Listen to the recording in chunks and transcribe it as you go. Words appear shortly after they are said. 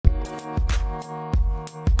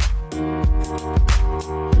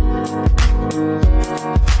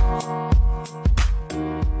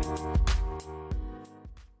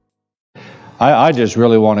I just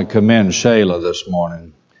really want to commend Shayla this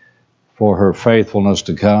morning for her faithfulness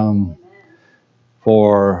to come,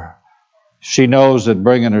 for she knows that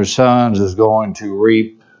bringing her sons is going to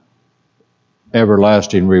reap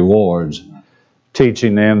everlasting rewards,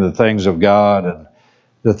 teaching them the things of God. And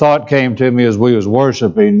the thought came to me as we was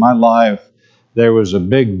worshiping, my life, there was a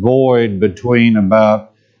big void between in the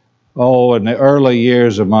early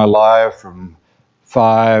years of my life, from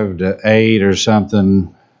 5 to 8 or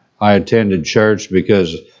something, I attended church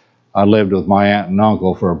because I lived with my aunt and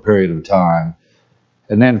uncle for a period of time.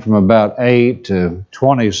 And then from about 8 to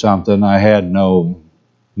 20 something, I had no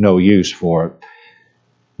use for it.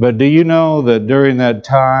 But do you know that during that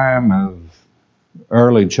time of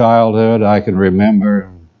early childhood, I can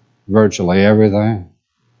remember virtually everything?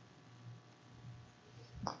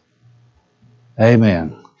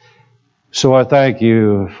 Amen. So I thank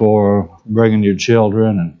you for bringing your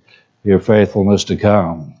children and your faithfulness to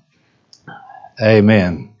come.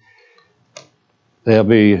 Amen. They'll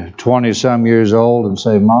be 20-some years old and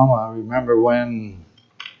say, Mama, I remember when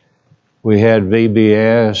we had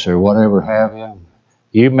VBS or whatever have you.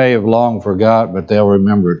 You may have long forgot, but they'll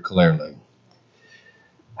remember it clearly.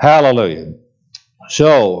 Hallelujah.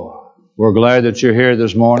 So, we're glad that you're here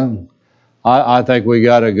this morning. I think we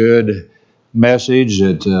got a good message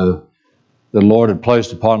that the Lord had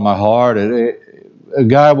placed upon my heart. A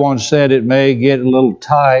guy once said it may get a little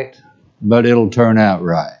tight, but it'll turn out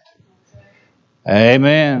right.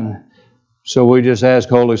 Amen. So we just ask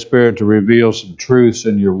Holy Spirit to reveal some truths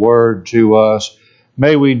in your word to us.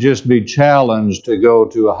 May we just be challenged to go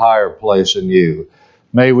to a higher place in you.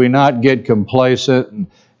 May we not get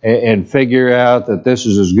complacent and figure out that this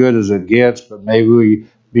is as good as it gets, but may we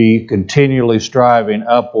be continually striving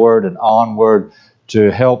upward and onward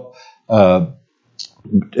to help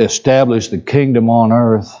establish the kingdom on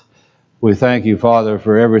earth. We thank you, Father,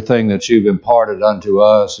 for everything that you've imparted unto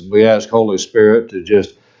us, and we ask Holy Spirit to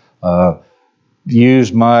just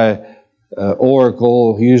use my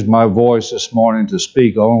oracle, use my voice this morning to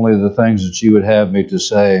speak only the things that you would have me to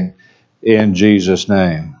say, in Jesus'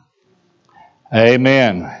 name.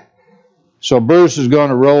 Amen. So Bruce is going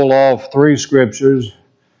to roll off 3 scriptures,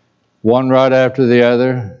 one right after the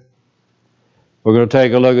other. We're going to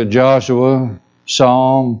take a look at Joshua,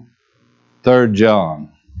 Psalm, 3 John.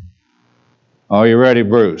 Are you ready,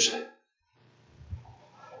 Bruce?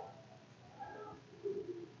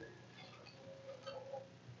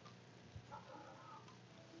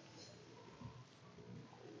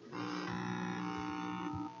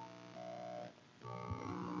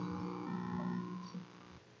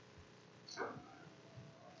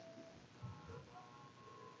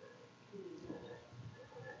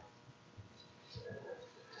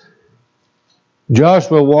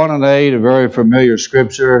 Joshua 1 and 8, a very familiar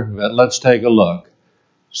scripture, but let's take a look. It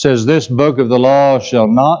says, This book of the law shall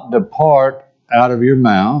not depart out of your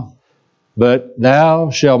mouth, but thou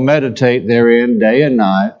shalt meditate therein day and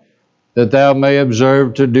night, that thou may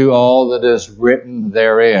observe to do all that is written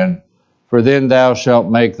therein. For then thou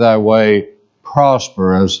shalt make thy way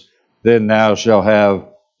prosperous, then thou shalt have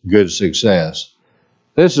good success.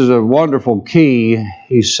 This is a wonderful key.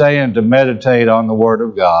 He's saying to meditate on the Word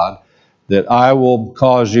of God, that I will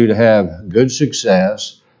cause you to have good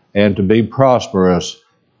success and to be prosperous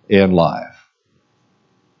in life.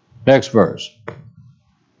 Next verse.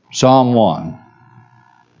 Psalm 1.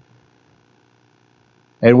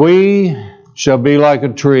 And we shall be like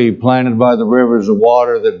a tree planted by the rivers of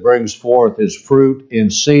water that brings forth his fruit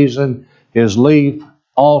in season. His leaf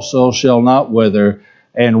also shall not wither,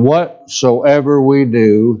 and whatsoever we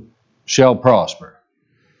do shall prosper.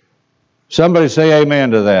 Somebody say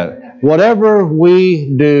amen to that. Whatever we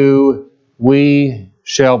do, we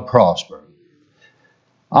shall prosper.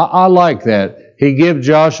 I like that. He gives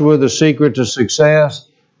Joshua the secret to success,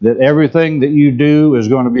 that everything that you do is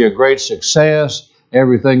going to be a great success.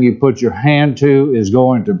 Everything you put your hand to is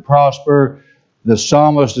going to prosper. The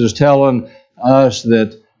psalmist is telling us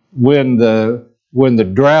that when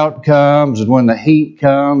the drought comes and when the heat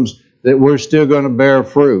comes, that we're still going to bear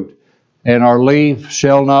fruit. And our leaf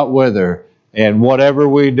shall not wither, and whatever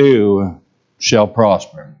we do shall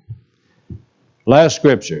prosper. Last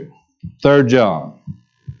scripture, 3 John.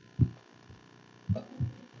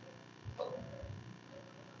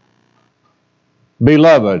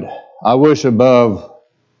 Beloved, I wish above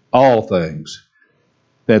all things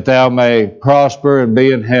that thou may prosper and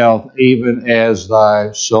be in health, even as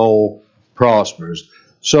thy soul prospers.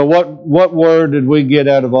 So what word did we get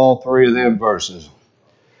out of all 3 of them verses?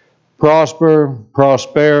 Prosper,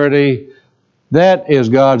 prosperity, that is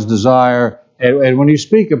God's desire. And when you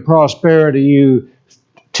speak of prosperity, you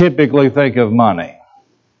typically think of money.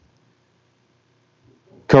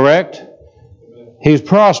 Correct? He's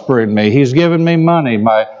prospering me. He's giving me money.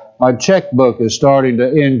 My checkbook is starting to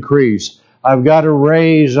increase. I've got a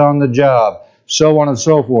raise on the job, so on and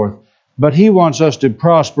so forth. But He wants us to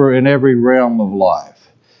prosper in every realm of life.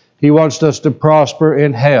 He wants us to prosper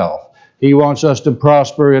in health. He wants us to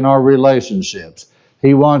prosper in our relationships.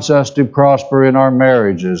 He wants us to prosper in our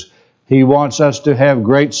marriages. He wants us to have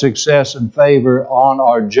great success and favor on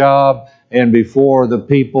our job and before the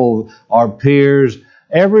people, our peers.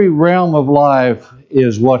 Every realm of life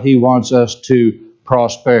is what He wants us to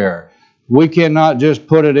prosper. We cannot just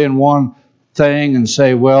put it in one thing and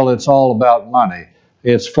say, well, it's all about money.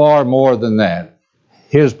 It's far more than that.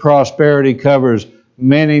 His prosperity covers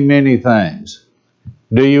many, many things.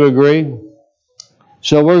 Do you agree?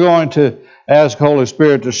 So we're going to ask Holy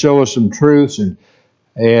Spirit to show us some truths,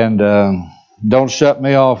 and don't shut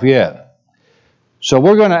me off yet. So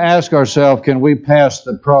we're going to ask ourselves, can we pass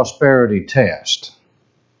the prosperity test?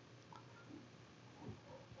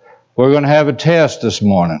 We're going to have a test this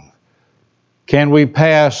morning. Can we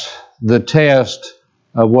pass the test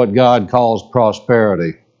of what God calls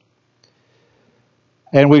prosperity?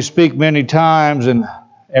 And we speak many times, and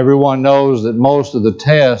everyone knows that most of the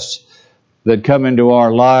tests that come into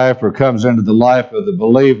our life or comes into the life of the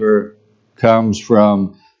believer comes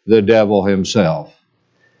from the devil himself.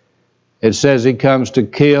 It says he comes to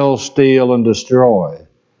kill, steal, and destroy.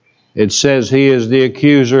 It says he is the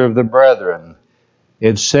accuser of the brethren.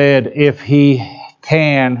 It said, if he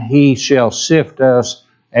can, he shall sift us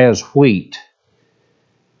as wheat.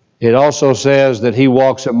 It also says that he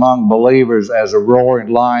walks among believers as a roaring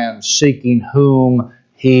lion, seeking whom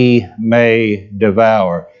he may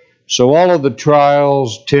devour. So all of the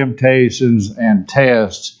trials, temptations, and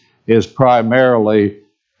tests is primarily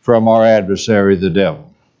from our adversary, the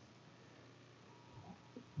devil.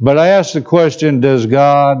 But I ask the question, does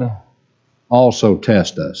God also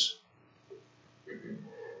test us?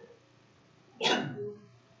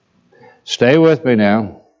 Stay with me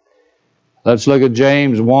now. Let's look at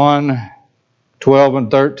James 1, 12 and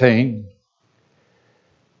 13.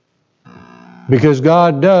 Because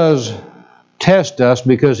God does test us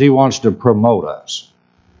because He wants to promote us.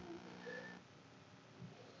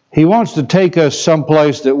 He wants to take us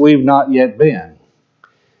someplace that we've not yet been.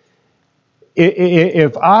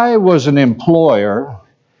 If I was an employer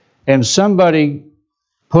and somebody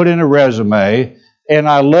put in a resume and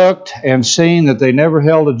I looked and seen that they never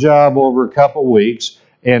held a job over a couple weeks,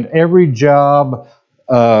 and every job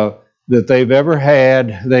that they've ever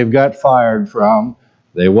had, they've got fired from.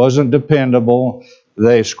 They wasn't dependable.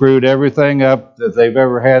 They screwed everything up that they've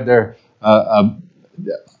ever had there.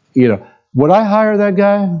 Would I hire that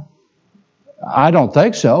guy? I don't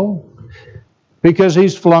think so, because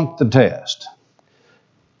he's flunked the test.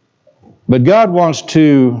 But God wants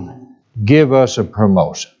to give us a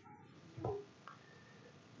promotion.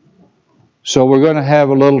 So we're going to have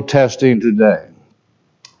a little testing today.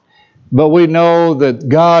 But we know that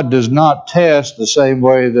God does not test the same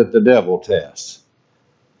way that the devil tests.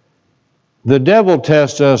 The devil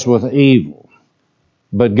tests us with evil,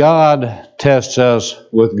 but God tests us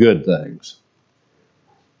with good things.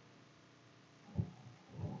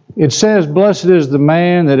 It says, blessed is the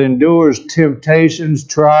man that endures temptations,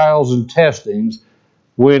 trials, and testings.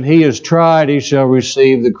 When he is tried, he shall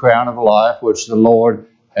receive the crown of life, which the Lord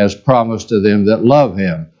has promised to them that love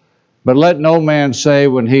Him. But let no man say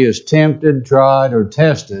when he is tempted, tried, or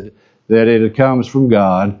tested, that it comes from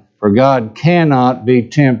God. For God cannot be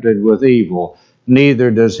tempted with evil,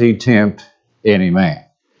 neither does He tempt any man.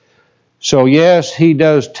 So yes, He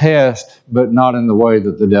does test, but not in the way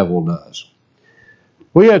that the devil does.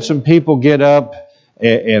 We had some people get up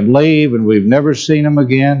and leave, and we've never seen them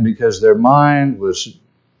again because their mind was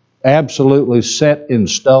absolutely set in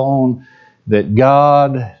stone that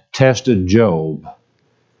God tested Job.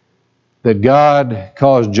 That God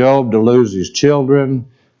caused Job to lose his children,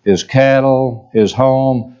 his cattle, his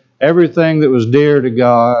home, everything that was dear to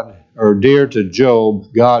God or dear to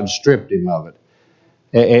Job, God stripped him of it.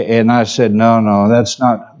 And I said, no, that's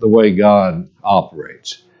not the way God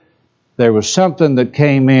operates. There was something that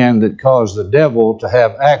came in that caused the devil to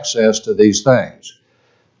have access to these things.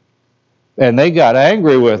 And they got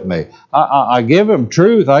angry with me. I give them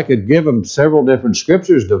truth. I could give them several different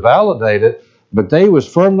scriptures to validate it, but they was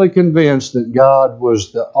firmly convinced that God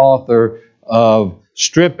was the author of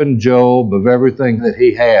stripping Job of everything that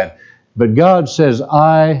he had. But God says,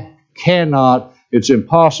 I cannot, it's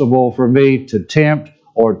impossible for me to tempt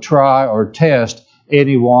or try or test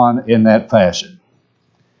anyone in that fashion.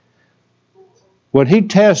 When He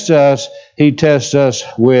tests us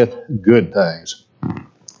with good things.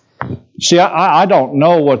 See, I don't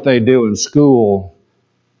know what they do in school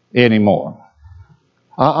anymore.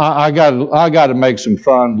 I got to make some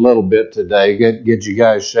fun a little bit today. Get you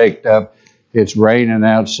guys shaked up. It's raining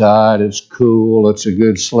outside. It's cool. It's a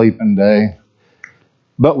good sleeping day.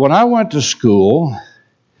 But when I went to school,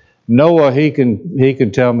 Noah, he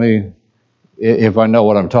can tell me if I know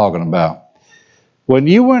what I'm talking about. When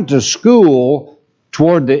you went to school,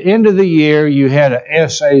 toward the end of the year, you had an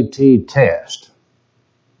SAT test.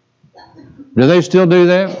 Do they still do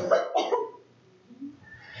that?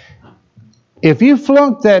 If you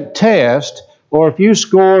flunked that test, or if you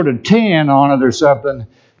scored a 10 on it or something,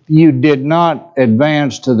 you did not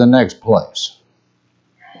advance to the next place.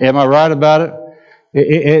 Am I right about it?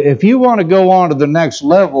 If you want to go on to the next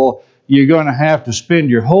level, you're going to have to spend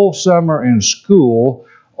your whole summer in school,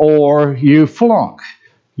 or you flunk.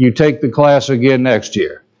 You take the class again next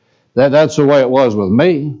year. That's the way it was with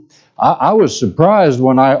me. I was surprised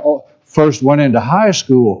when I first went into high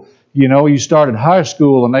school. You know, you started high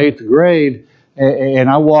school in 8th grade, and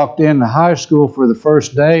I walked into high school for the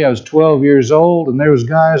first day. I was 12 years old, and there was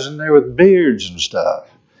guys in there with beards and stuff.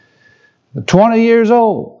 20 years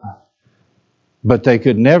old. But they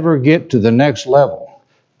could never get to the next level.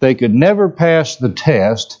 They could never pass the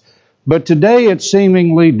test. But today it's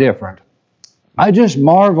seemingly different. I just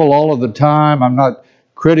marvel all of the time. I'm not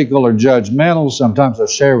critical or judgmental. Sometimes I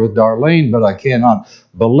share with Darlene, but I cannot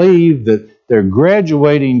believe that they're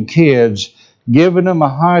graduating kids, giving them a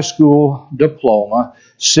high school diploma,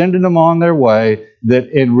 sending them on their way, that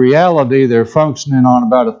in reality they're functioning on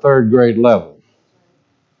about a 3rd grade level.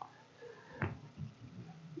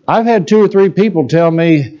 I've had 2 or 3 people tell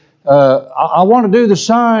me, I want to do the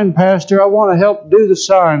sign, Pastor. I want to help do the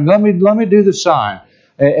sign. Let me do the sign.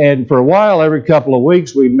 And for a while, every couple of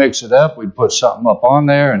weeks, we'd mix it up. We'd put something up on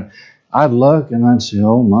there, and I'd look and I'd say,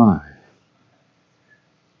 oh my.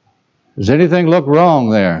 Does anything look wrong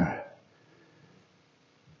there?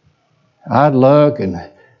 I'd look,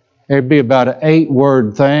 and there'd be about an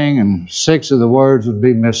 8-word thing, and 6 of the words would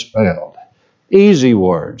be misspelled. Easy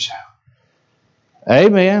words.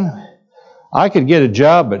 Amen. I could get a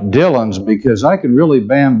job at Dillon's because I can really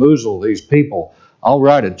bamboozle these people. I'll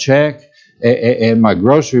write a check, and my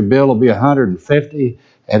grocery bill will be $150,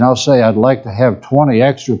 and I'll say I'd like to have 20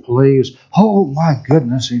 extra, please. Oh my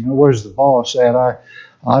goodness, where's the boss at?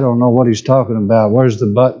 I don't know what he's talking about. Where's the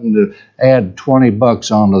button to add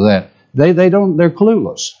 $20 onto that? They're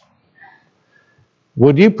clueless.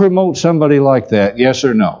 Would you promote somebody like that? Yes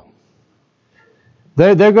or no?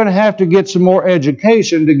 They're going to have to get some more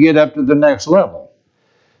education to get up to the next level.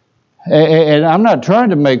 And I'm not trying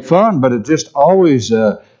to make fun, but it just always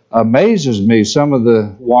amazes me, some of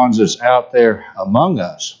the ones that's out there among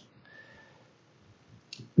us.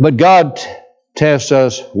 But God tests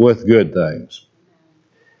us with good things.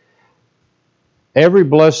 Every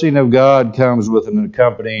blessing of God comes with an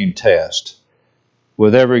accompanying test.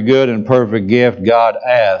 With every good and perfect gift, God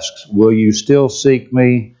asks, will you still seek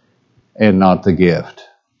me and not the gift?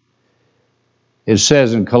 It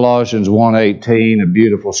says in Colossians 1:18, a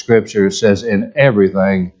beautiful scripture, it says, in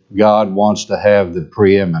everything, God wants to have the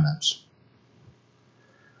preeminence.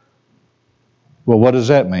 Well, what does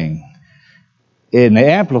that mean? In the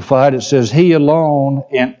Amplified, it says, He alone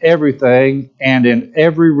in everything and in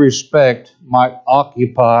every respect might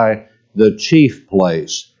occupy the chief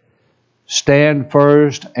place, stand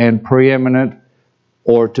first and preeminent,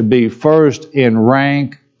 or to be first in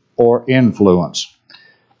rank or influence.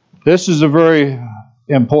 This is a very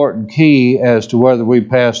important key as to whether we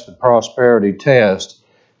pass the prosperity test,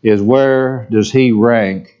 is where does He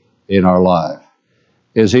rank in our life?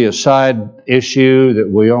 Is He a side issue that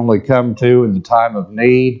we only come to in the time of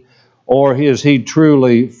need? Or is He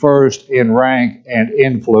truly first in rank and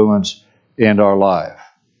influence in our life?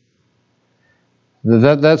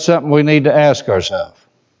 That's something we need to ask ourselves.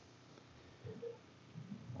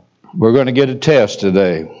 We're going to get a test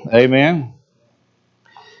today. Amen?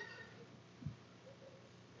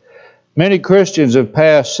 Many Christians have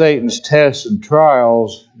passed Satan's tests and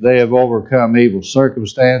trials. They have overcome evil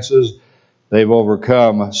circumstances. They've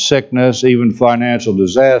overcome sickness, even financial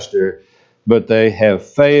disaster, but they have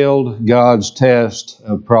failed God's test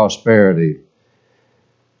of prosperity.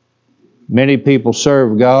 Many people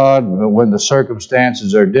serve God, but when the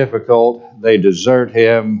circumstances are difficult, they desert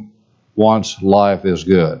Him once life is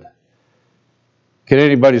good. Can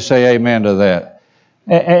anybody say amen to that?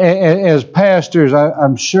 As pastors,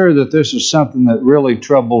 I'm sure that this is something that really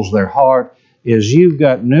troubles their heart, is you've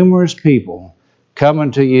got numerous people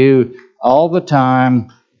coming to you all the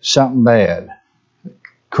time, something bad,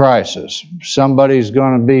 crisis. Somebody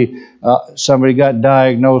got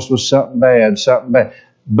diagnosed with something bad.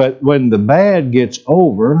 But when the bad gets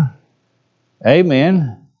over,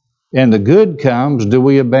 amen, and the good comes, do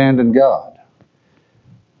we abandon God?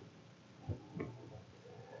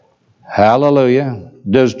 Hallelujah.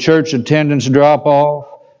 Does church attendance drop off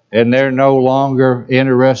and they're no longer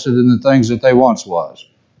interested in the things that they once was?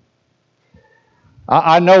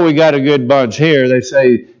 I know we got a good bunch here. They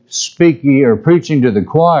say speaking or preaching to the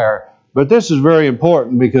choir, but this is very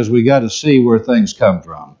important because we got to see where things come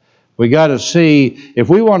from. We got to see, if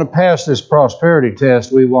we want to pass this prosperity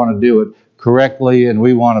test, we want to do it correctly, and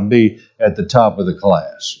we want to be at the top of the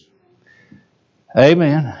class.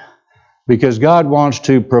 Amen. Because God wants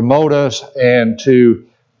to promote us and to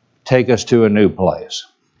take us to a new place.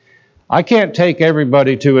 I can't take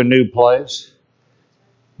everybody to a new place,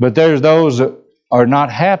 but there's those that are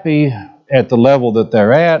not happy at the level that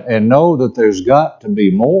they're at and know that there's got to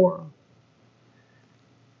be more.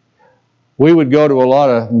 We would go to a lot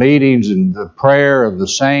of meetings, and the prayer of the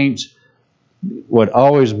saints would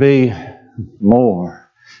always be more.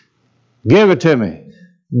 Give it to me.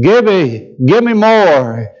 Give me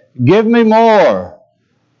more. Give me more.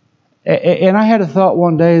 And I had a thought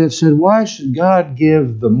one day that said, why should God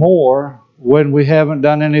give the more when we haven't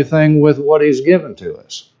done anything with what He's given to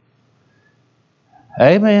us?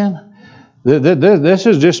 Amen. This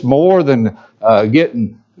is just more than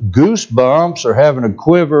getting goosebumps or having a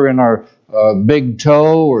quiver in our big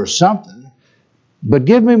toe or something. But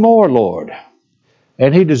give me more, Lord.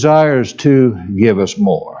 And He desires to give us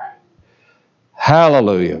more.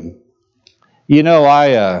 Hallelujah. You know,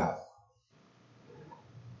 I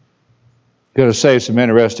going to say some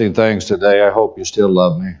interesting things today. I hope you still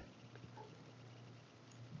love me.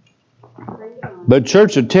 But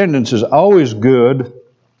church attendance is always good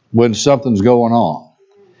when something's going on.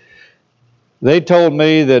 They told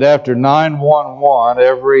me that after 9/11,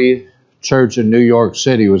 every church in New York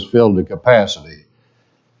City was filled to capacity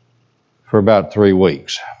for about 3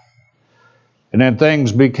 weeks. And then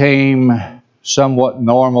things became somewhat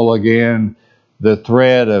normal again. The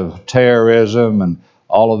threat of terrorism and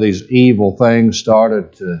all of these evil things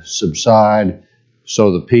started to subside,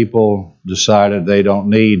 so the people decided they don't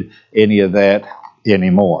need any of that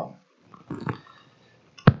anymore.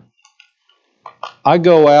 I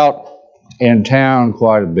go out in town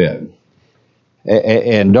quite a bit,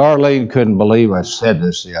 and Darlene couldn't believe I said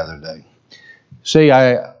this the other day. See,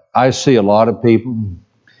 I see a lot of people,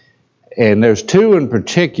 and there's two in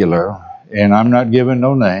particular, and I'm not giving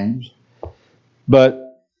no names, but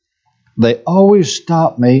they always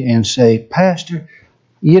stop me and say, Pastor,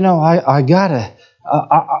 you know, I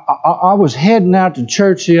was heading out to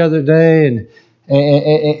church the other day,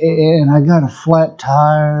 and I got a flat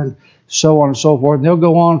tire, and so on and so forth. And they'll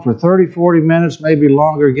go on for 30, 40 minutes, maybe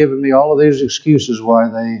longer, giving me all of these excuses why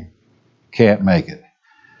they can't make it.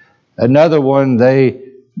 Another one, they,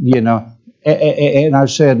 you know, and I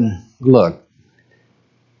said, look,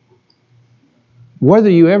 whether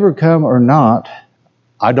you ever come or not,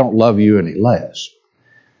 I don't love you any less.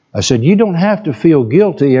 I said, you don't have to feel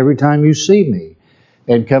guilty every time you see me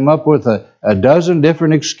and come up with a dozen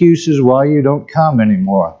different excuses why you don't come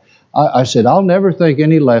anymore. I said, I'll never think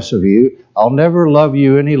any less of you. I'll never love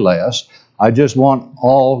you any less. I just want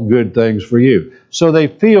all good things for you. So they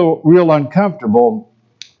feel real uncomfortable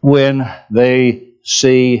when they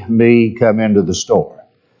see me come into the store.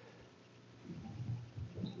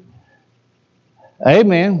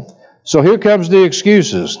 Amen. So here comes the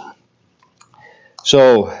excuses.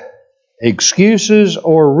 So, excuses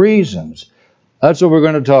or reasons. That's what we're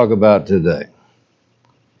going to talk about today.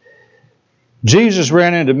 Jesus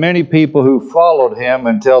ran into many people who followed Him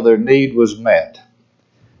until their need was met.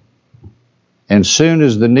 And soon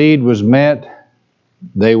as the need was met,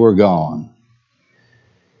 they were gone.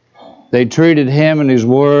 They treated Him and His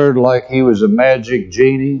Word like He was a magic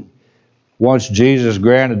genie. Once Jesus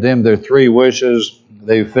granted them their 3 wishes,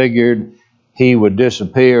 they figured He would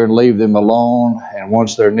disappear and leave them alone. And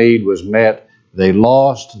once their need was met, they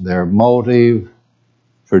lost their motive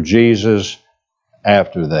for Jesus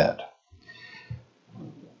after that.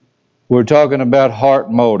 We're talking about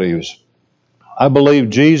heart motives. I believe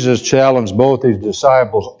Jesus challenged both His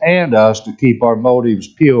disciples and us to keep our motives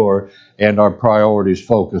pure and our priorities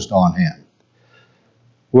focused on Him.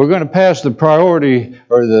 We're going to pass the priority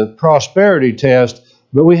or the prosperity test,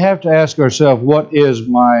 but we have to ask ourselves, what is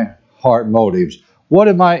my heart motives? What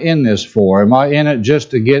am I in this for? Am I in it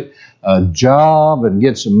just to get a job and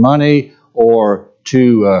get some money, or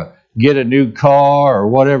to get a new car or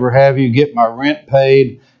whatever have you, get my rent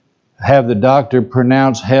paid, have the doctor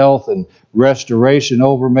pronounce health and restoration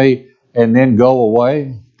over me, and then go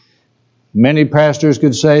away? Many pastors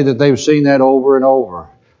could say that they've seen that over and over,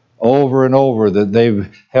 that they've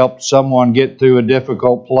helped someone get through a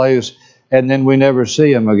difficult place, and then we never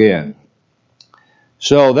see him again.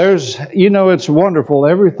 So there's, it's wonderful.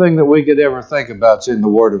 Everything that we could ever think about's in the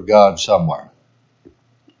Word of God somewhere.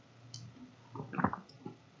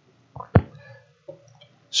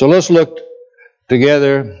 So let's look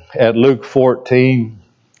together at Luke 14.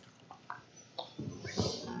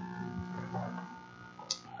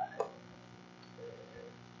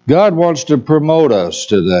 God wants to promote us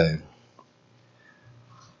today.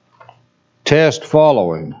 Test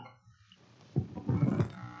following.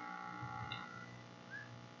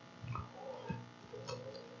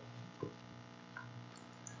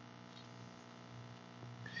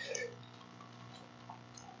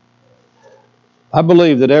 I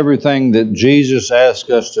believe that everything that Jesus asks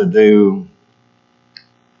us to do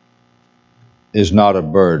is not a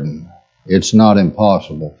burden. It's not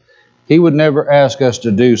impossible. He would never ask us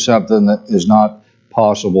to do something that is not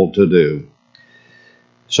possible to do.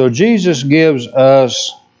 So Jesus gives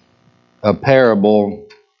us a parable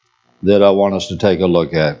that I want us to take a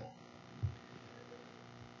look at.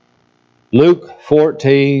 Luke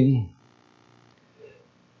 14,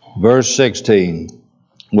 verse 16.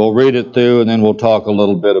 We'll read it through and then we'll talk a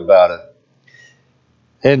little bit about it.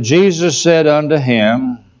 And Jesus said unto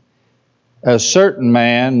him, a certain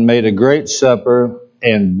man made a great supper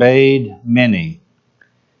and bade many.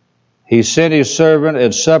 He sent his servant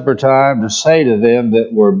at supper time to say to them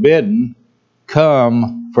that were bidden,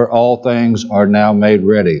 come, for all things are now made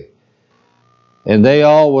ready. And they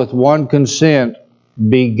all with one consent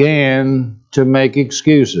began to make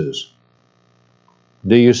excuses.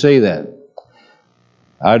 Do you see that?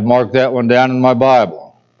 I'd mark that one down in my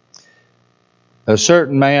Bible. A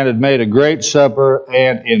certain man had made a great supper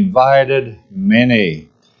and invited many.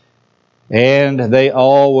 And they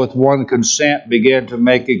all with one consent began to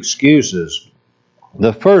make excuses.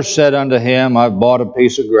 The first said unto him, I've bought a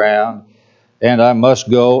piece of ground, and I must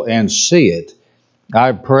go and see it.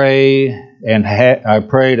 I pray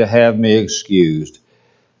to have me excused.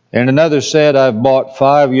 And another said, I've bought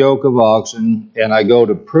 5 yoke of oxen, and I go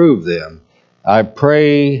to prove them. I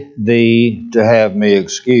pray thee to have me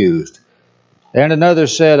excused. And another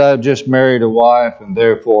said, I've just married a wife, and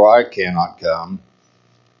therefore I cannot come.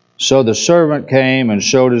 So the servant came and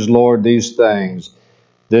showed his lord these things.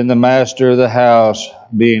 Then the master of the house,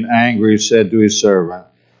 being angry, said to his servant,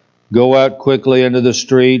 go out quickly into the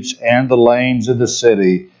streets and the lanes of the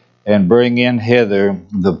city, and bring in hither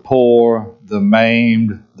the poor, the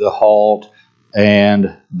maimed, the halt,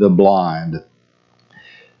 and the blind.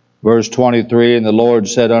 Verse 23, and the Lord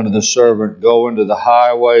said unto the servant, go into the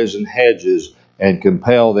highways and hedges, and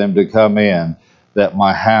compel them to come in, that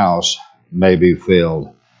my house may be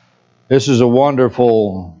filled. This is a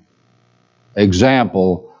wonderful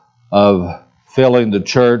example of filling the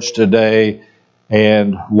church today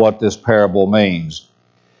and what this parable means.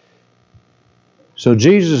 So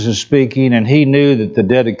Jesus is speaking, and he knew that the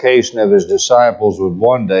dedication of his disciples would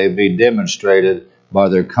one day be demonstrated by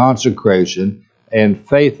their consecration and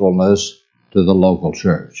faithfulness to the local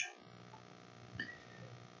church.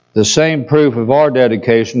 The same proof of our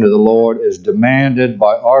dedication to the Lord is demanded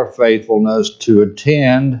by our faithfulness to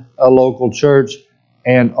attend a local church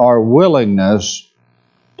and our willingness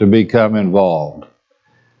to become involved.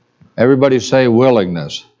 Everybody say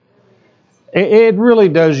willingness. It really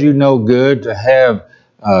does you no good to have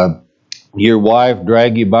your wife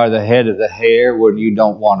drag you by the head of the hair when you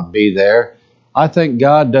don't want to be there. I think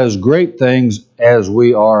God does great things as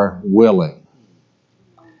we are willing.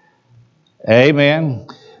 Amen.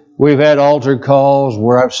 We've had altar calls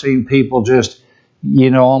where I've seen people just,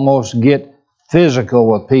 almost get physical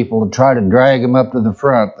with people to try to drag them up to the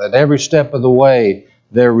front. At every step of the way,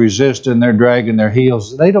 they're resisting, they're dragging their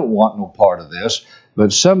heels. They don't want no part of this,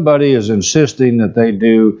 but somebody is insisting that they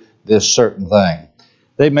do this certain thing.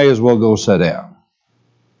 They may as well go sit down.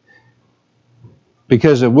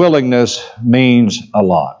 Because the willingness means a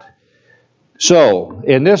lot. So,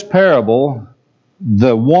 in this parable,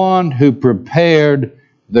 the one who prepared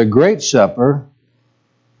the great supper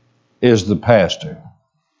is the pastor.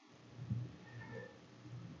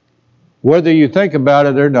 Whether you think about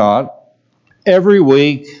it or not, every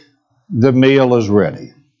week the meal is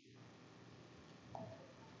ready.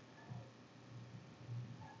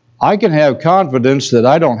 I can have confidence that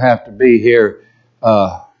I don't have to be here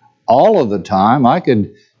all of the time. I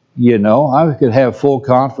could have full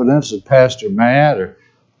confidence that Pastor Matt or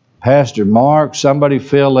Pastor Mark, somebody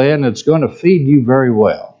fill in, it's going to feed you very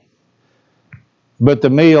well. But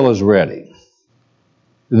the meal is ready.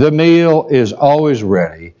 The meal is always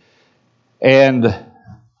ready. And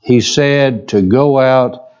he said to go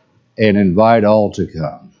out and invite all to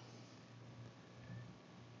come.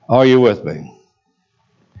 Are you with me?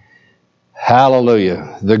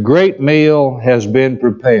 Hallelujah. The great meal has been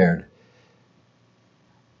prepared.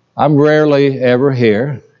 I'm rarely ever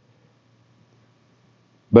here,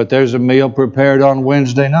 but there's a meal prepared on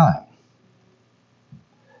Wednesday night.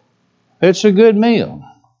 It's a good meal.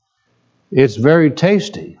 It's very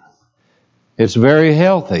tasty. It's very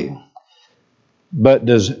healthy. But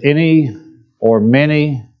does any or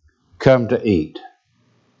many come to eat?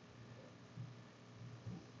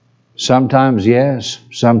 Sometimes yes,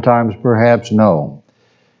 sometimes perhaps no.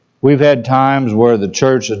 We've had times where the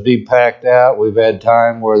church has been packed out. We've had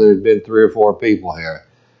time where there's been 3 or 4 people here.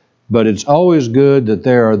 But it's always good that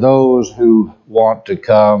there are those who want to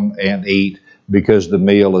come and eat because the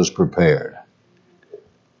meal is prepared.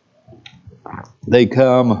 They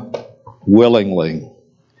come willingly.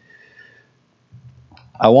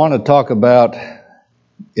 I want to talk about,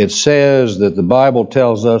 it says that the Bible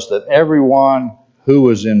tells us that everyone who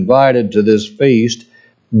was invited to this feast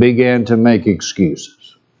began to make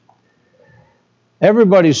excuses.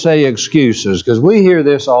 Everybody say excuses, because we hear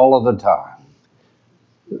this all of the time.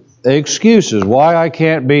 Excuses, why I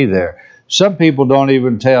can't be there. Some people don't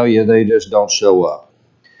even tell you, they just don't show up.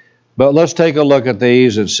 But let's take a look at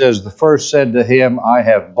these. It says, the first said to him, I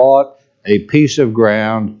have bought a piece of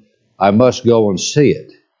ground. I must go and see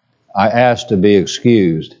it. I asked to be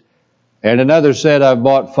excused. And another said, I've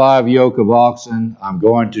bought 5 yoke of oxen. I'm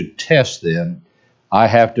going to test them. I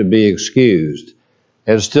have to be excused.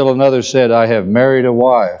 And still another said, I have married a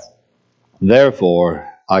wife. Therefore,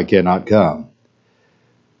 I cannot come.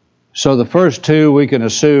 So the first 2 we can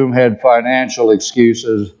assume had financial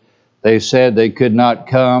excuses. They said they could not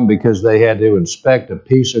come because they had to inspect a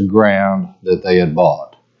piece of ground that they had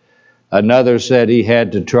bought. Another said he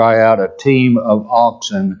had to try out a team of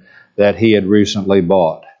oxen that he had recently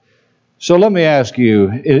bought. So let me ask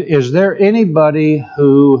you, is there anybody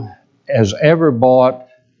who has ever bought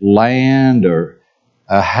land or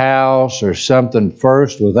a house or something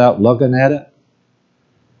first without looking at it?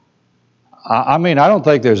 I mean, I don't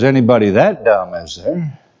think there's anybody that dumb, is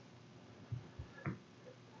there?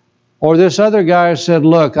 Or this other guy said,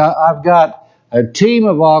 look, I've got a team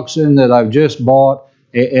of oxen that I've just bought,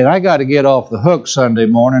 and I got to get off the hook Sunday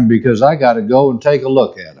morning because I got to go and take a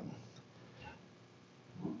look at them.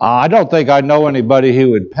 I don't think I know anybody who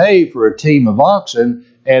would pay for a team of oxen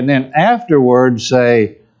and then afterwards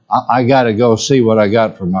say, I got to go see what I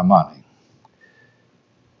got for my money.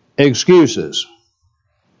 Excuses.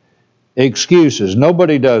 Excuses.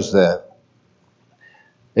 Nobody does that.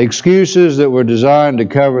 Excuses that were designed to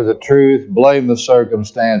cover the truth, blame the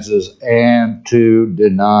circumstances, and to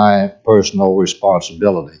deny personal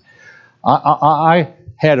responsibility. I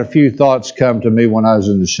had a few thoughts come to me when I was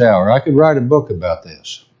in the shower. I could write a book about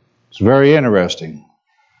this. It's very interesting.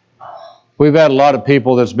 We've had a lot of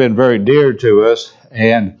people that's been very dear to us,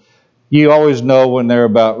 and you always know when they're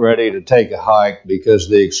about ready to take a hike because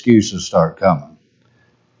the excuses start coming.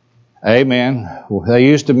 Amen. Well, they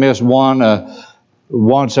used to miss one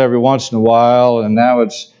once every once in a while, and now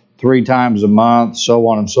it's 3 times a month, so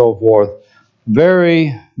on and so forth.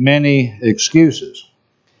 Very many excuses.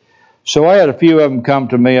 So I had a few of them come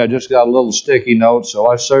to me. I just got a little sticky note, so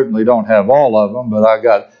I certainly don't have all of them, but I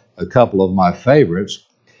got a couple of my favorites.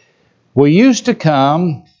 We used to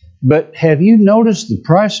come, but have you noticed the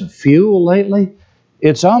price of fuel lately?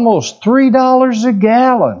 It's almost $3 a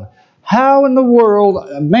gallon. How in the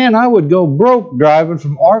world, man, I would go broke driving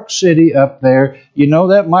from Ark City up there. You know,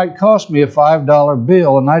 that might cost me a $5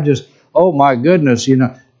 bill. And I just, oh my goodness, you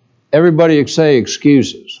know, everybody say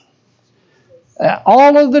excuses.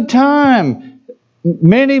 All of the time,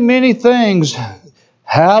 many, many things.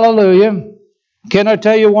 Hallelujah. Can I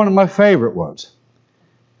tell you one of my favorite ones?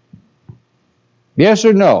 Yes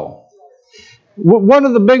or no? One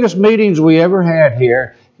of the biggest meetings we ever had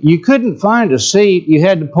here, you couldn't find a seat. You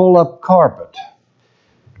had to pull up carpet.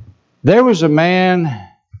 There was a man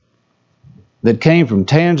that came from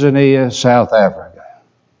Tanzania, South Africa.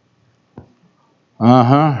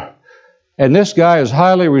 And this guy is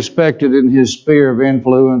highly respected in his sphere of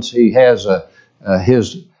influence. He has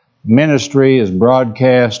his ministry is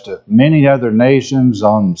broadcast to many other nations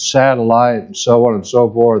on satellite and so on and so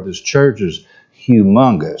forth. His church is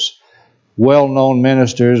humongous. Well-known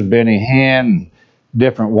ministers, Benny Hinn,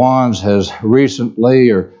 different ones, has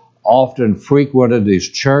recently or often frequented his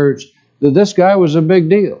church. This guy was a big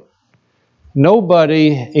deal.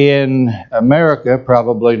 Nobody in America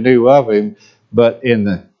probably knew of him, but in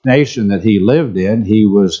the nation that he lived in, he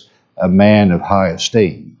was a man of high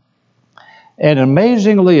esteem. And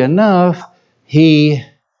amazingly enough, he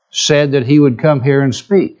said that he would come here and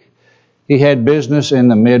speak. He had business in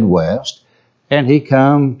the Midwest, and he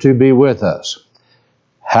come to be with us.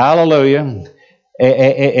 Hallelujah.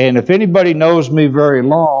 And if anybody knows me very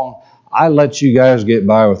long, I let you guys get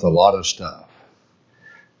by with a lot of stuff.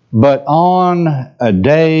 But on a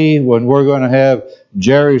day when we're going to have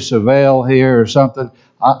Jerry Savelle here or something,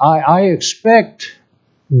 I expect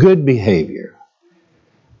good behavior.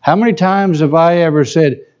 How many times have I ever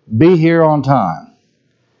said, be here on time?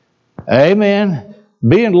 Amen.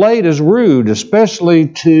 Being late is rude, especially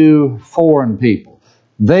to foreign people.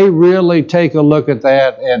 They really take a look at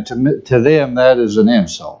that, and to them that is an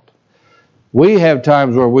insult. We have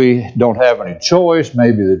times where we don't have any choice.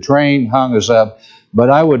 Maybe the train hung us up.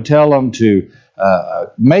 But I would tell them to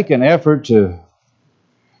make an effort to,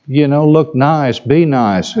 look nice, be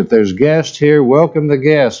nice. If there's guests here, welcome the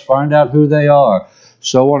guests. Find out who they are,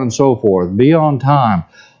 so on and so forth. Be on time.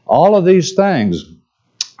 All of these things.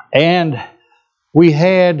 And we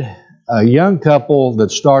had a young couple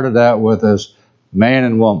that started out with us, man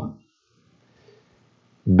and woman.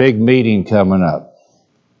 Big meeting coming up.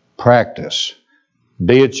 Practice.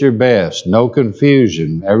 Be at your best. No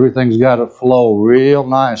confusion. Everything's got to flow real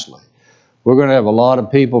nicely. We're going to have a lot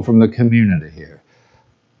of people from the community here.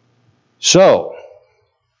 So,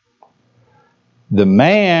 the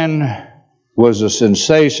man was a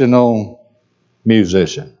sensational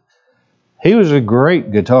musician. He was a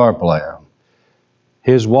great guitar player.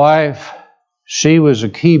 His wife, she was a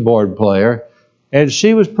keyboard player, and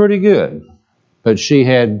she was pretty good, but she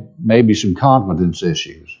had maybe some confidence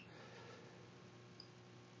issues.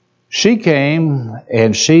 She came,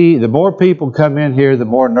 and the more people come in here, the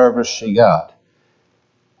more nervous she got.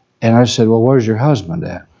 And I said, well, where's your husband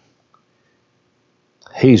at?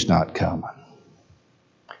 He's not coming.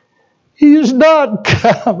 He's not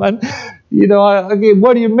coming.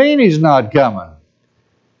 What do you mean he's not coming?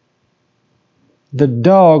 The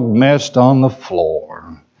dog messed on the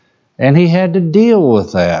floor, and he had to deal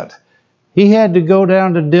with that. He had to go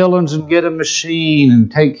down to Dillon's and get a machine and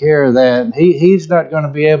take care of that. He's not going to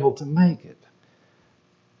be able to make it.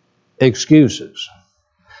 Excuses.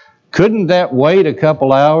 Couldn't that wait a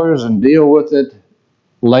couple hours and deal with it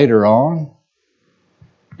later on?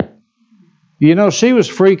 She was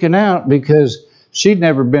freaking out because she'd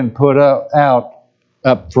never been put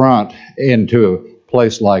up front into a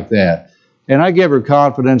place like that. And I gave her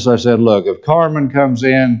confidence. I said, look, if Carmen comes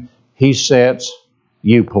in, he sets,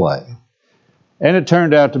 you play. And it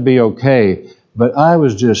turned out to be okay. But I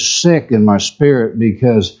was just sick in my spirit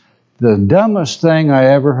because the dumbest thing I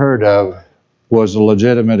ever heard of was a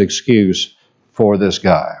legitimate excuse for this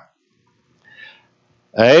guy.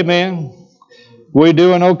 Amen. We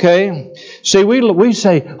doing okay? See, we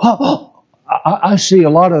say, I see a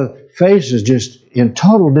lot of faces just in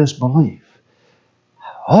total disbelief.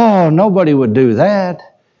 Oh, nobody would do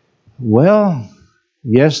that. Well,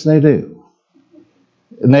 yes, they do.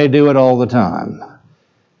 And they do it all the time.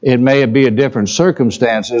 It may be a different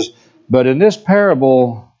circumstances, but in this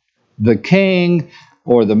parable, the king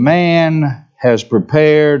or the man has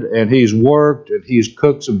prepared and he's worked and he's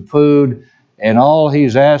cooked some food, and all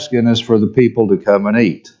he's asking is for the people to come and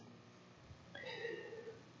eat.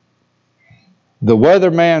 The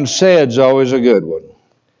weatherman said's always a good one.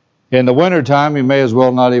 In the wintertime, you may as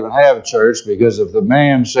well not even have a church, because if the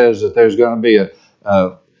man says that there's going to be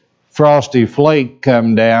a frosty flake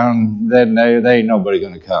come down, then they ain't nobody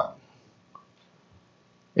going to come.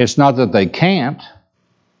 It's not that they can't.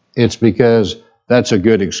 It's because that's a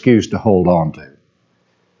good excuse to hold on to.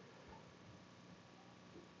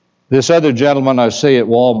 This other gentleman I see at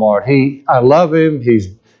Walmart, I love him.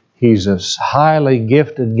 He's a highly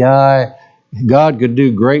gifted guy. God could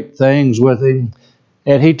do great things with him.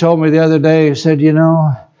 And he told me the other day, he said,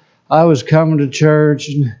 I was coming to church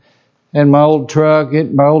and my old truck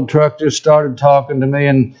just started talking to me,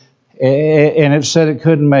 and it said it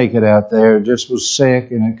couldn't make it out there. It just was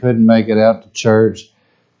sick and it couldn't make it out to church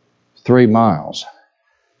 3 miles.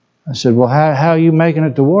 I said, well, how are you making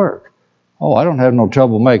it to work? Oh, I don't have no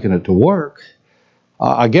trouble making it to work.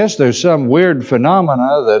 I guess there's some weird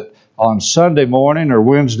phenomena that on Sunday morning or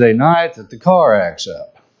Wednesday night that the car acts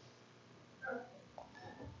up.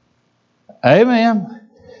 Amen.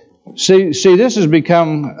 See, this has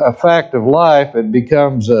become a fact of life. It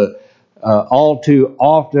becomes all too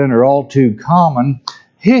often or all too common.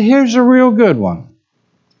 Here's a real good one.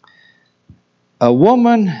 A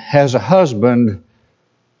woman has a husband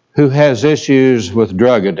who has issues with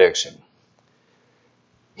drug addiction.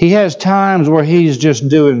 He has times where he's just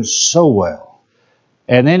doing so well,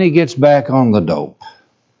 and then he gets back on the dope.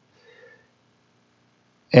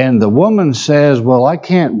 And the woman says, well, I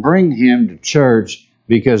can't bring him to church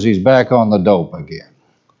because he's back on the dope again.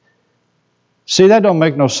 See, that don't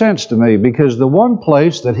make no sense to me, because the one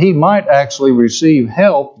place that he might actually receive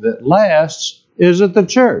help that lasts is at the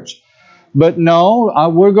church. But no,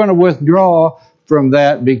 we're going to withdraw from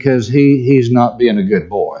that because he's not being a good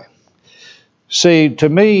boy. See, to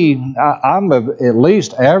me, I'm of at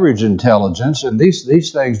least average intelligence, and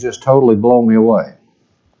these things just totally blow me away.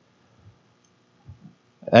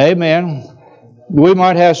 Amen. We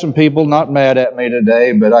might have some people not mad at me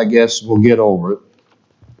today, but I guess we'll get over it.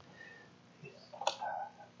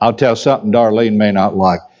 I'll tell something Darlene may not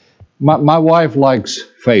like. My wife likes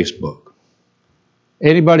Facebook.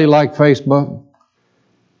 Anybody like Facebook?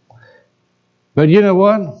 But you know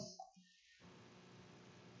what?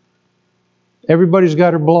 Everybody's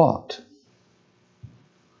got her blocked.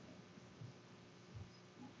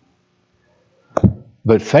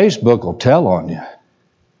 But Facebook will tell on you.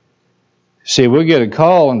 See, we get a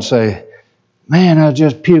call and say, man, I was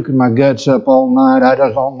just puking my guts up all night. I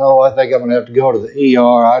just don't know. I think I'm going to have to go to the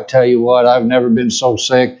ER. I tell you what, I've never been so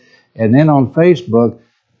sick. And then on Facebook,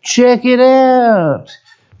 check it out.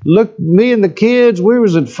 Look, me and the kids, we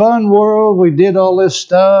was at Fun World. We did all this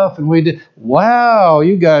stuff. And we did, wow,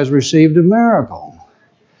 you guys received a miracle.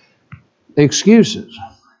 Excuses.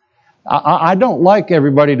 I don't like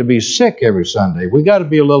everybody to be sick every Sunday. We got to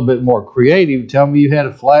be a little bit more creative. Tell me you had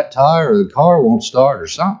a flat tire or the car won't start or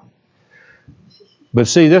something. But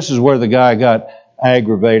see, this is where the guy got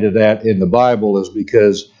aggravated at in the Bible, is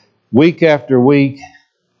because week after week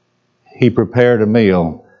he prepared a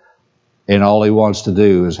meal and all he wants to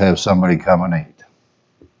do is have somebody come and eat.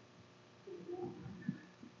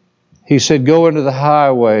 He said, go into the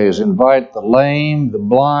highways, invite the lame, the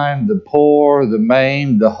blind, the poor, the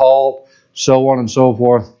maimed, the halt, so on and so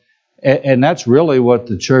forth. And that's really what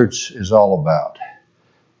the church is all about.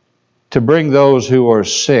 To bring those who are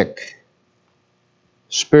sick,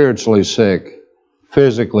 spiritually sick,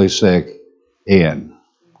 physically sick, in.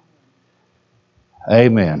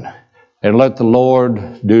 Amen. And let the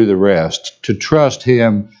Lord do the rest. To trust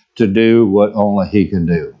Him to do what only He can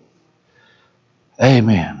do.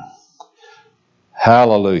 Amen.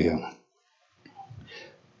 Hallelujah.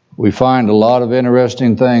 We find a lot of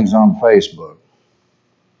interesting things on Facebook,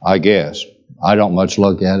 I guess. I don't much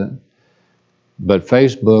look at it. But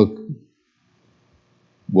Facebook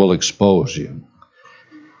will expose you.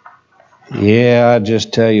 Yeah, I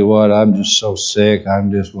just tell you what, I'm just so sick.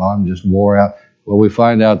 I'm just wore out. Well, we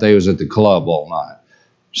find out they was at the club all night.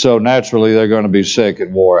 So naturally, they're going to be sick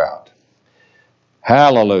and wore out.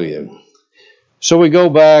 Hallelujah. So we go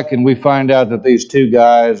back and we find out that these two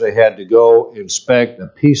guys, they had to go inspect a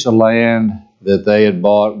piece of land that they had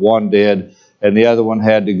bought. One did, and the other one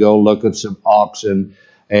had to go look at some oxen,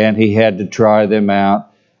 and he had to try them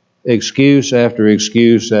out. Excuse after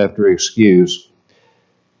excuse after excuse.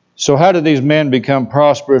 So how did these men become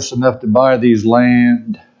prosperous enough to buy the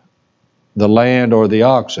land or the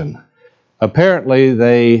oxen? Apparently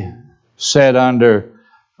they sat under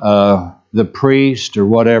the priest or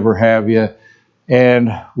whatever have you,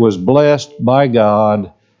 and was blessed by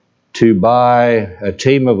God to buy a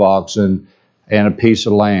team of oxen and a piece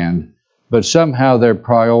of land. But somehow their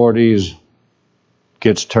priorities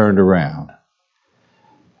gets turned around.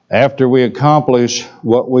 After we accomplish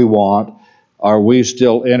what we want, are we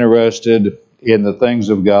still interested in the things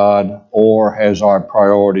of God, or has our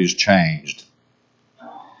priorities changed?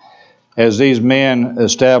 As these men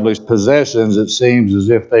established possessions, it seems as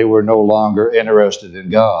if they were no longer interested in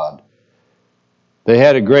God. They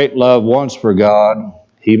had a great love once for God.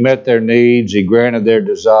 He met their needs. He granted their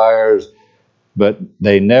desires, but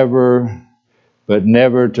never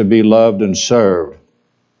to be loved and served.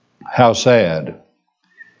 How sad.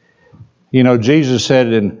 You know, Jesus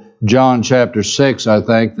said in John chapter 6, I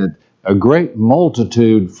think, that a great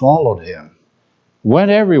multitude followed him,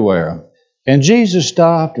 went everywhere. And Jesus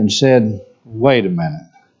stopped and said, wait a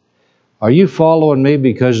minute. Are you following me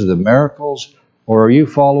because of the miracles, or are you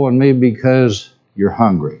following me because you're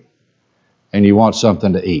hungry and you want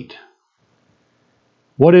something to eat?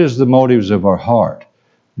 What is the motives of our heart?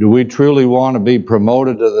 Do we truly want to be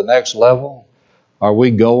promoted to the next level? Are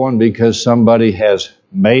we going because somebody has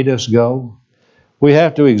made us go? We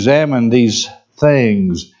have to examine these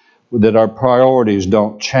things that our priorities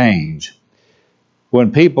don't change.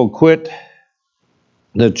 When people quit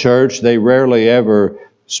the church, they rarely ever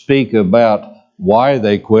speak about why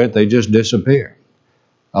they quit. They just disappear.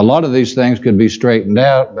 A lot of these things could be straightened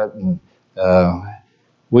out, but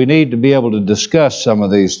we need to be able to discuss some of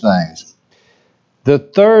these things. The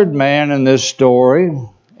third man in this story,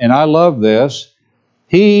 and I love this,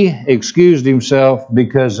 he excused himself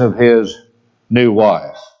because of his new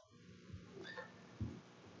wife.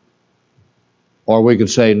 Or we could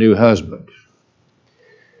say new husband.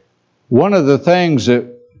 One of the things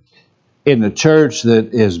that in the church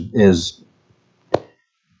that is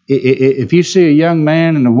if you see a young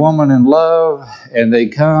man and a woman in love and they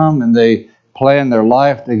come and they plan their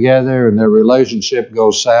life together and their relationship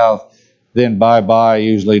goes south, then bye-bye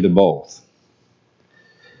usually to both.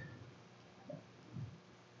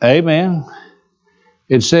 Amen.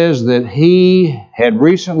 It says that he had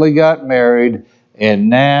recently got married and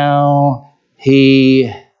now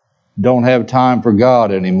he don't have time for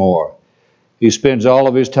God anymore. He spends all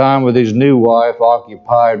of his time with his new wife,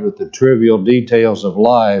 occupied with the trivial details of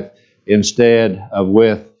life instead of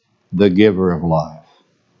with the giver of life.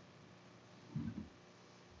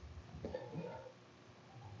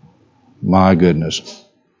 My goodness.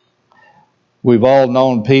 We've all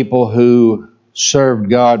known people who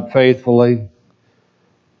served God faithfully,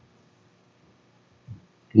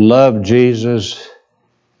 loved Jesus,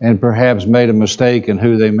 and perhaps made a mistake in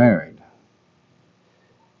who they married,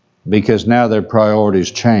 because now their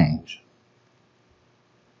priorities change.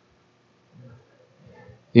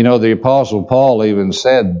 You know, the Apostle Paul even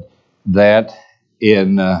said that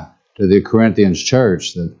to the Corinthians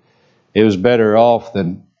church, that it was better off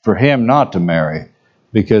than for him not to marry,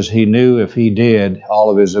 because he knew if he did,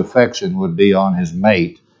 all of his affection would be on his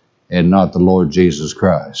mate and not the Lord Jesus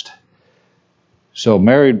Christ. So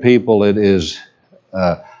married people, it is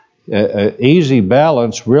an easy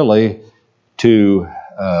balance really to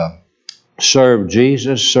serve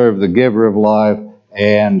Jesus, serve the giver of life,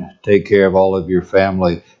 and take care of all of your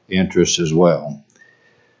family interests as well.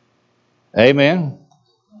 Amen.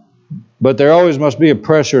 But there always must be a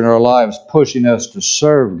pressure in our lives pushing us to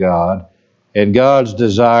serve God, and God's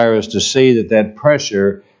desire is to see that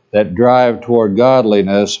pressure, that drive toward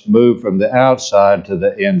godliness, move from the outside to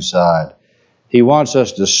the inside. He wants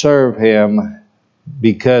us to serve Him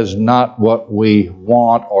because not what we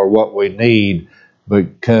want or what we need,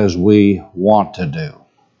 because we want to do.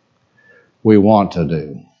 We want to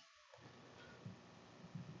do.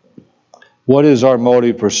 What is our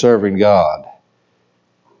motive for serving God?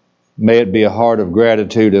 May it be a heart of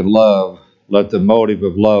gratitude and love. Let the motive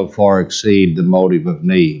of love far exceed the motive of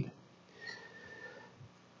need.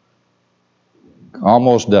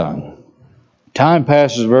 Almost done. Time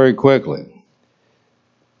passes very quickly.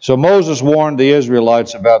 So Moses warned the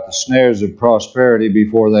Israelites about the snares of prosperity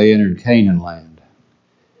before they entered Canaan land.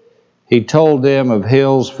 He told them of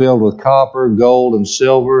hills filled with copper, gold, and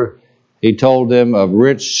silver. He told them of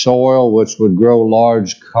rich soil which would grow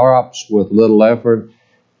large crops with little effort.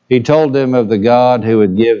 He told them of the God who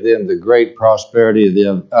would give them the great prosperity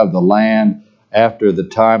of the land after the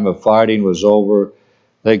time of fighting was over.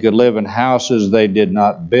 They could live in houses they did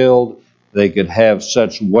not build. They could have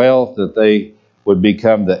such wealth that they would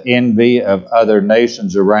become the envy of other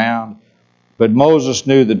nations around. But Moses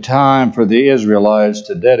knew the time for the Israelites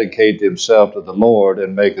to dedicate themselves to the Lord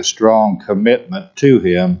and make a strong commitment to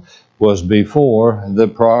Him was before the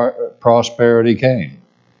prosperity came.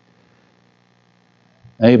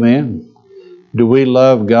 Amen. Do we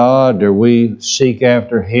love God? Do we seek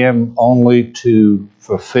after Him only to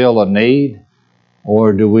fulfill a need?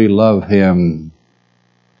 Or do we love Him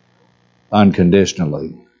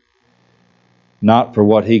unconditionally? Not for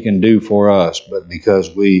what He can do for us, but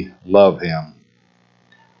because we love Him.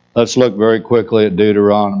 Let's look very quickly at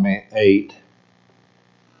Deuteronomy 8.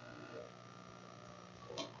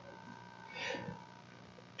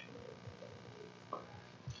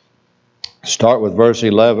 Start with verse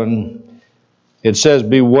 11. It says,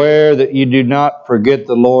 "Beware that you do not forget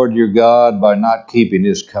the Lord your God by not keeping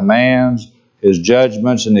His commands, His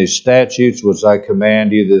judgments, and His statutes, which I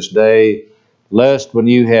command you this day, lest when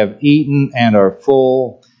you have eaten and are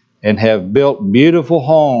full, and have built beautiful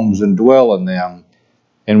homes and dwell in them,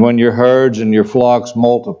 and when your herds and your flocks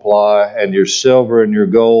multiply, and your silver and your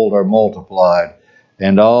gold are multiplied,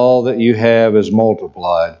 and all that you have is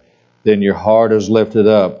multiplied, then your heart is lifted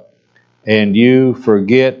up, and you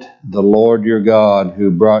forget the Lord your God,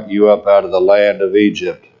 who brought you up out of the land of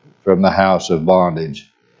Egypt from the house of bondage,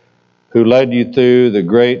 who led you through the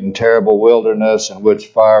great and terrible wilderness, in which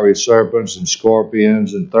fiery serpents and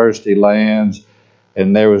scorpions and thirsty lands,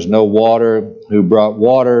 and there was no water, who brought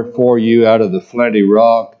water for you out of the flinty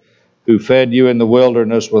rock, who fed you in the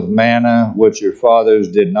wilderness with manna, which your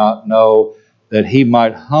fathers did not know, that He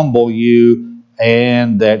might humble you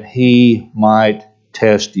and that He might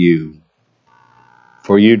test you,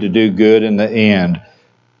 for you to do good in the end.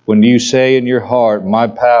 When you say in your heart, my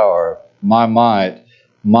power, my might,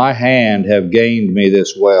 my hand have gained me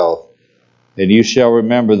this wealth, and you shall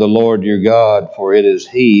remember the Lord your God, for it is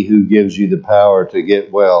He who gives you the power to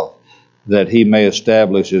get wealth, that He may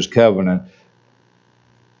establish His covenant,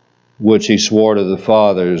 which He swore to the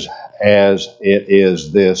fathers as it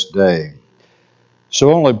is this day.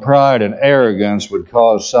 So only pride and arrogance would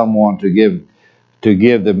cause someone to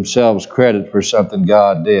give themselves credit for something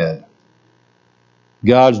God did.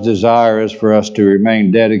 God's desire is for us to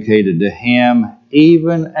remain dedicated to Him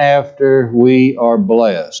even after we are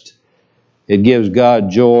blessed. It gives God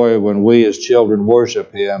joy when we as children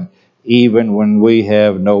worship Him, even when we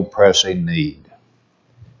have no pressing need.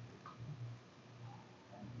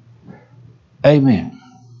 Amen.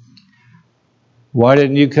 Why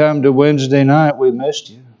didn't you come to Wednesday night? We missed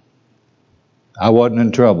you. I wasn't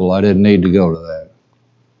in trouble. I didn't need to go to that.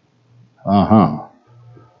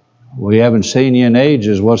 We haven't seen you in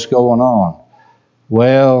ages. What's going on?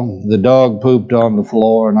 Well, the dog pooped on the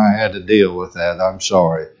floor and I had to deal with that. I'm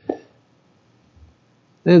sorry.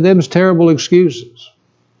 Them's terrible excuses.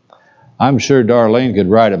 I'm sure Darlene could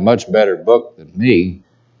write a much better book than me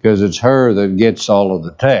because it's her that gets all of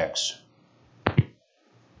the texts.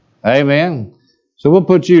 Amen. So we'll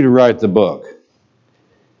put you to write the book.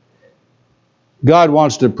 God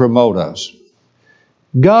wants to promote us.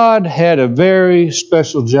 God had a very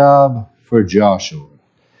special job for Joshua.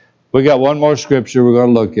 We got one more scripture we're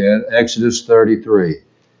going to look at, Exodus 33.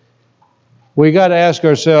 We got to ask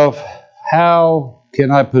ourselves, how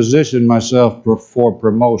can I position myself for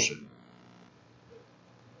promotion?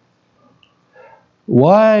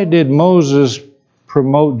 Why did Moses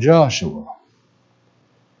promote Joshua?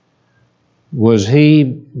 Was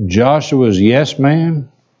he Joshua's yes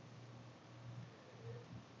man?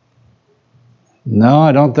 No,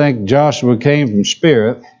 I don't think Joshua came from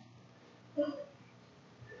spirit.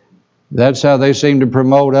 That's how they seem to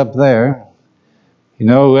promote up there. You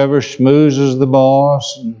know, whoever schmoozes the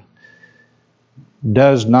boss and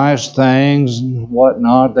does nice things and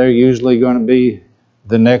whatnot, they're usually going to be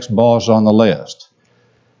the next boss on the list.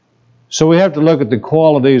 So we have to look at the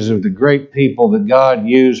qualities of the great people that God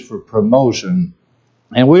used for promotion.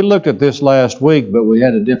 And we looked at this last week, but we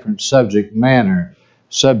had a different subject matter.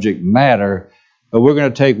 But we're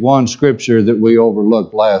going to take one scripture that we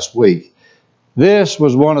overlooked last week. This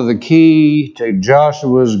was one of the key to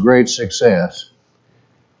Joshua's great success.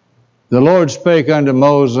 The Lord spake unto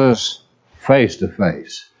Moses face to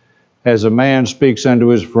face, as a man speaks unto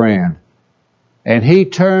his friend. And he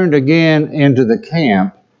turned again into the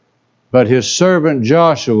camp, but his servant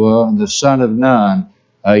Joshua, the son of Nun,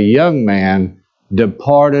 a young man,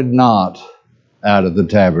 departed not out of the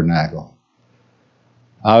tabernacle.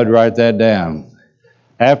 I would write that down.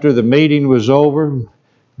 After the meeting was over,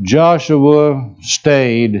 Joshua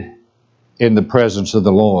stayed in the presence of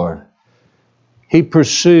the Lord. He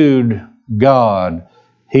pursued God.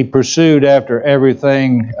 He pursued after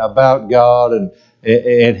everything about God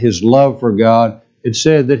and his love for God. It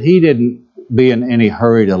said that he didn't be in any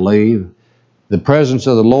hurry to leave. The presence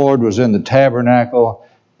of the Lord was in the tabernacle,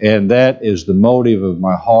 and that is the motive of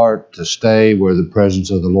my heart, to stay where the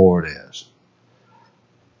presence of the Lord is.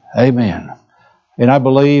 Amen. And I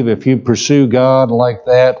believe if you pursue God like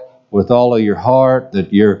that with all of your heart,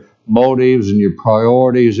 that your motives and your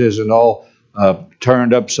priorities isn't all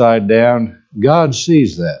turned upside down, God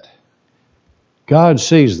sees that. God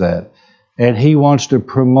sees that. And He wants to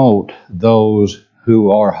promote those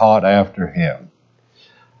who are hot after Him.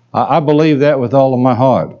 I believe that with all of my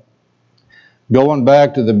heart. Going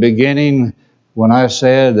back to the beginning, when I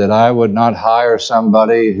said that I would not hire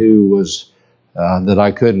somebody who was that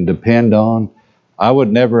I couldn't depend on, I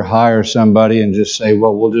would never hire somebody and just say,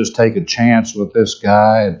 well, we'll just take a chance with this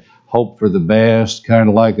guy and hope for the best, kind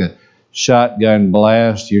of like a shotgun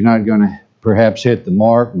blast. You're not going to perhaps hit the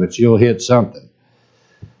mark, but you'll hit something.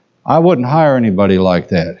 I wouldn't hire anybody like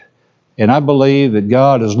that. And I believe that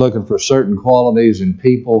God is looking for certain qualities in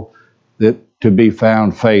people that to be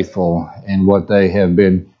found faithful in what they have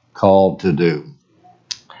been called to do.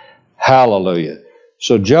 Hallelujah.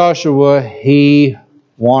 So Joshua, he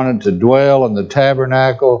wanted to dwell in the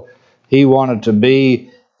tabernacle. He wanted to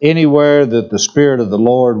be anywhere that the Spirit of the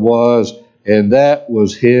Lord was, and that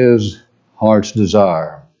was his heart's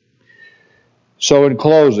desire. So in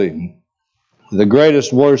closing, the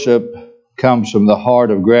greatest worship comes from the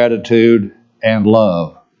heart of gratitude and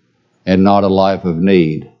love, and not a life of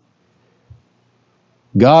need.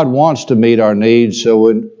 God wants to meet our needs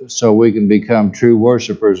so we can become true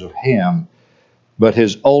worshipers of Him. But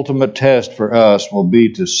His ultimate test for us will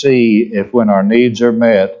be to see if when our needs are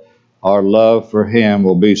met, our love for Him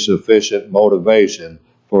will be sufficient motivation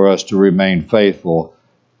for us to remain faithful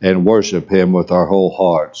and worship Him with our whole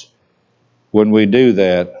hearts. When we do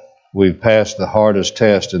that, we've passed the hardest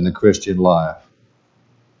test in the Christian life,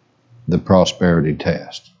 the prosperity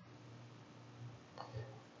test.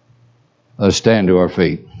 Let's stand to our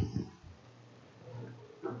feet.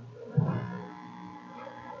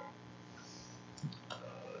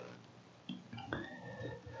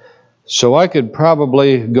 So I could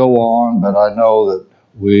probably go on, but I know that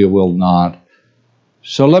we will not.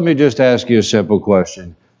 So let me just ask you a simple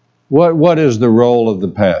question. What is the role of the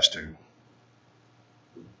pastor?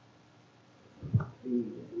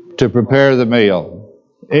 To prepare the meal.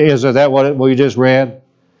 Is that what we just read?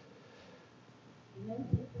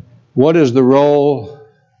 What is the role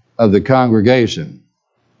of the congregation?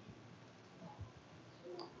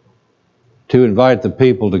 To invite the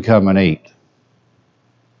people to come and eat.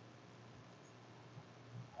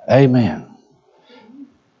 Amen.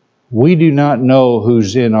 We do not know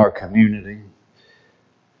who's in our community.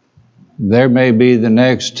 There may be the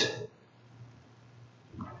next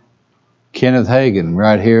Kenneth Hagin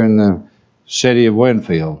right here in the city of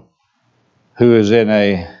Winfield, who is in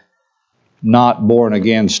a not born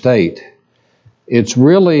again state. It's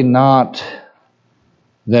really not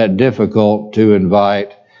that difficult to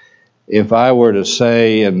invite. If I were to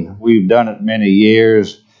say, and we've done it many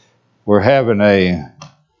years, we're having a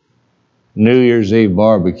New Year's Eve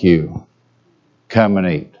barbecue. Come and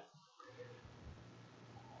eat.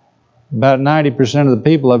 About 90% of the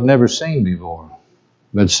people I've never seen before,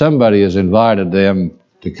 but somebody has invited them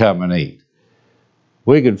to come and eat.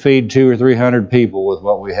 We could feed 200 or 300 people with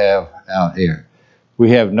what we have out here.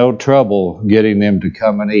 We have no trouble getting them to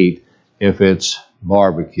come and eat if it's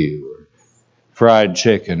barbecue or fried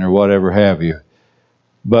chicken or whatever have you.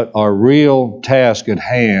 But our real task at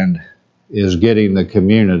hand is getting the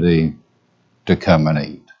community to come and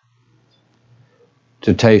eat,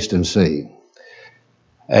 to taste and see.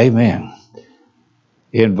 Amen.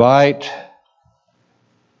 Invite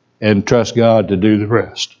and trust God to do the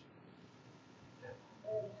rest.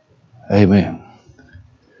 Amen.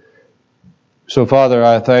 So, Father,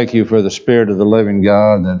 I thank you for the Spirit of the living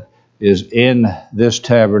God that is in this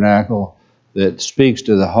tabernacle, that speaks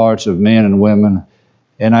to the hearts of men and women.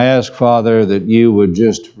 And I ask, Father, that you would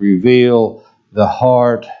just reveal the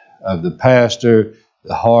heart of the pastor,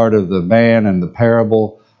 the heart of the man in the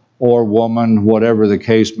parable or woman, whatever the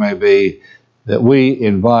case may be, that we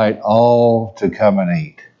invite all to come and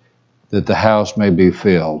eat, that the house may be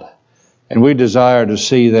filled. And we desire to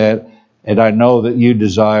see that, and I know that you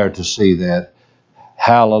desire to see that.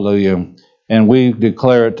 Hallelujah. And we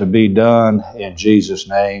declare it to be done in Jesus'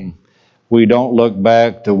 name. We don't look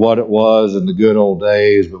back to what it was in the good old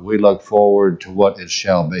days, but we look forward to what it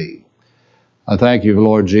shall be. I thank you,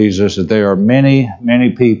 Lord Jesus, that there are many,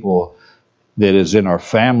 many people that is in our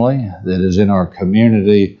family, that is in our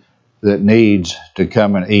community, that needs to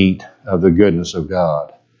come and eat of the goodness of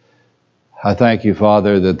God. I thank you,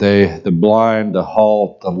 Father, that the blind, the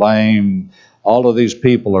halt, the lame, all of these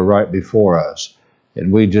people are right before us.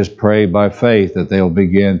 And we just pray by faith that they'll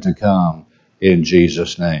begin to come in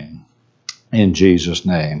Jesus' name. In Jesus'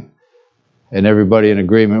 name. And everybody in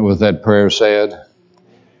agreement with that prayer said,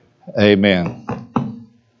 amen.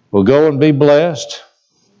 Well, go and be blessed.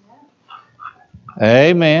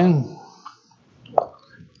 Amen.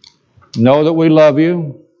 Know that we love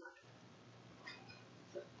you.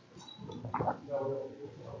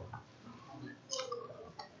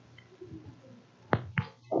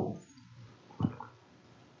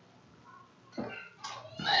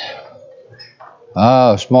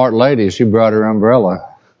 Ah, smart lady. She brought her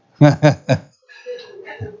umbrella. Sure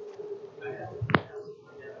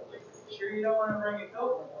you don't want to bring a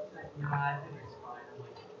coat? No, I think it's fine. I'm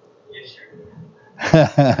like, yeah, sure.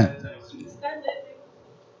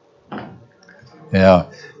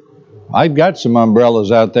 Yeah. I've got some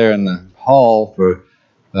umbrellas out there in the hall for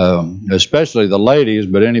especially the ladies,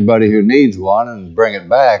 but anybody who needs one, and bring it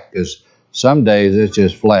back, because some days it's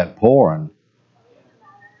just flat pouring.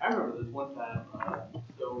 I remember this one time,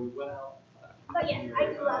 so we went out. But yes, I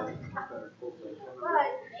do love it. But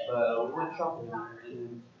we went shopping, and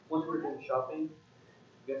then once we were doing shopping,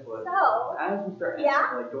 guess what? So, As we started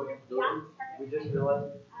like going up the building, we just realized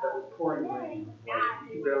that it was pouring rain. Like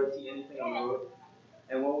you could barely see anything on the road.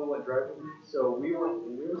 And when we went driving, so when we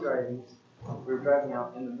were driving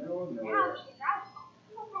out in the middle of nowhere,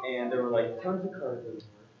 and there were like tons of cars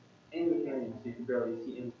everywhere, and it was raining, so you could barely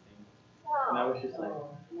see anything. And I was just like,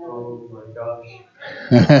 oh my gosh.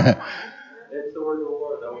 It's the word of the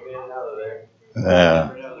Lord that we're getting out of there.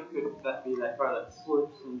 Yeah. There could that be that car that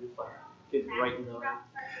slips and just like gets right in the road.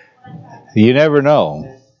 You never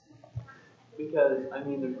know. Because, I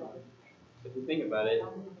mean, if you think about it,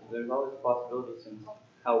 there's always a possibility since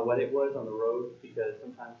how wet it was on the road, because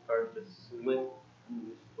sometimes cars just slip and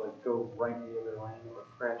just like go right in the other lane or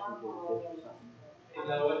crash into a ditch or something.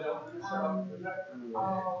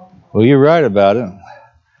 Well, you're right about it.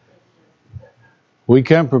 We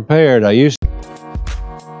come prepared. I used to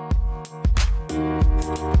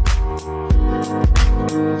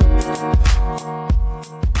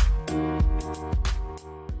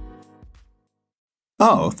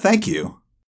Oh, thank you.